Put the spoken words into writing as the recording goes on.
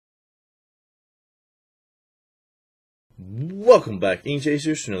Welcome back, Ink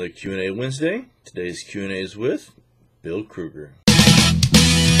Chasers, to another Q&A Wednesday. Today's Q&A is with Bill Krueger.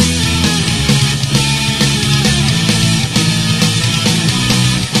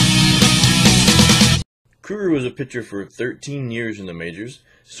 Krueger was a pitcher for 13 years in the majors,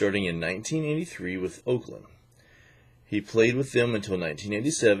 starting in 1983 with Oakland. He played with them until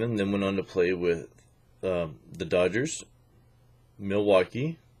 1987, then went on to play with the Dodgers,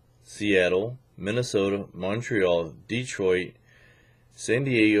 Milwaukee, Seattle, Minnesota, Montreal, Detroit, San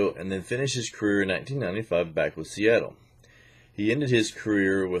Diego, and then finished his career in 1995 back with Seattle. He ended his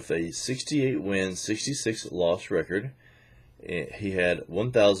career with a 68-win, 66-loss record. He had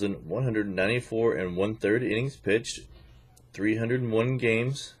 1,194 and one-third innings pitched, 301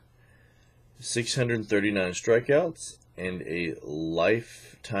 games, 639 strikeouts, and a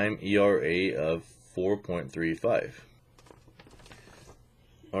lifetime ERA of 4.35.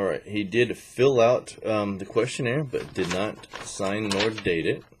 Alright, he did fill out the questionnaire, but did not sign nor date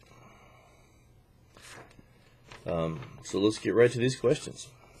it. So let's get right to these questions.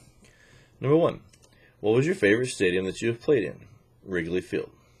 Number 1. What was your favorite stadium that you have played in? Wrigley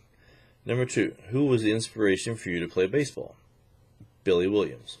Field. Number 2. Who was the inspiration for you to play baseball? Billy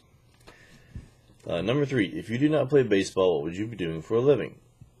Williams. Number 3. If you do not play baseball, what would you be doing for a living?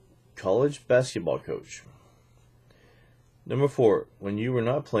 College basketball coach. Number 4. When you were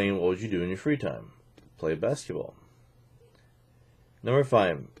not playing, what would you do in your free time? Play basketball. Number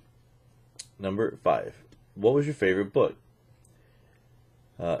 5. What was your favorite book?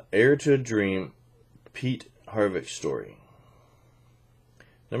 Heir to a Dream, Pete Harvick's story.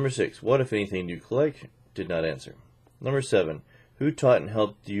 Number 6. What, if anything, do you collect? Did not answer. Number 7. Who taught and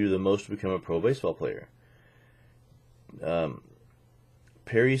helped you the most to become a pro baseball player?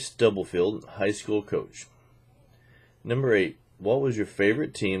 Perry Stubblefield, high school coach. Number 8. What was your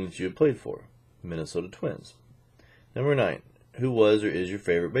favorite team that you had played for? Minnesota Twins. Number 9. Who was or is your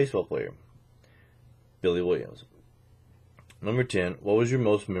favorite baseball player? Billy Williams. Number 10. What was your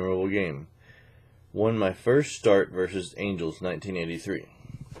most memorable game? Won my first start versus Angels 1983.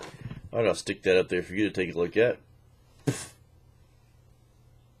 Alright, I'll stick that up there for you to take a look at.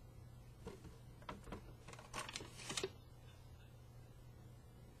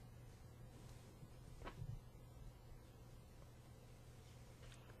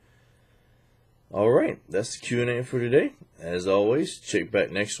 Alright, that's the Q&A for today. As always, check back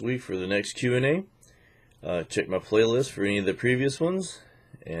next week for the next Q&A. Check my playlist for any of the previous ones.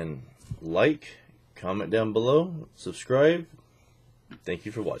 And like, comment down below, subscribe. Thank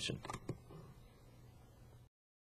you for watching.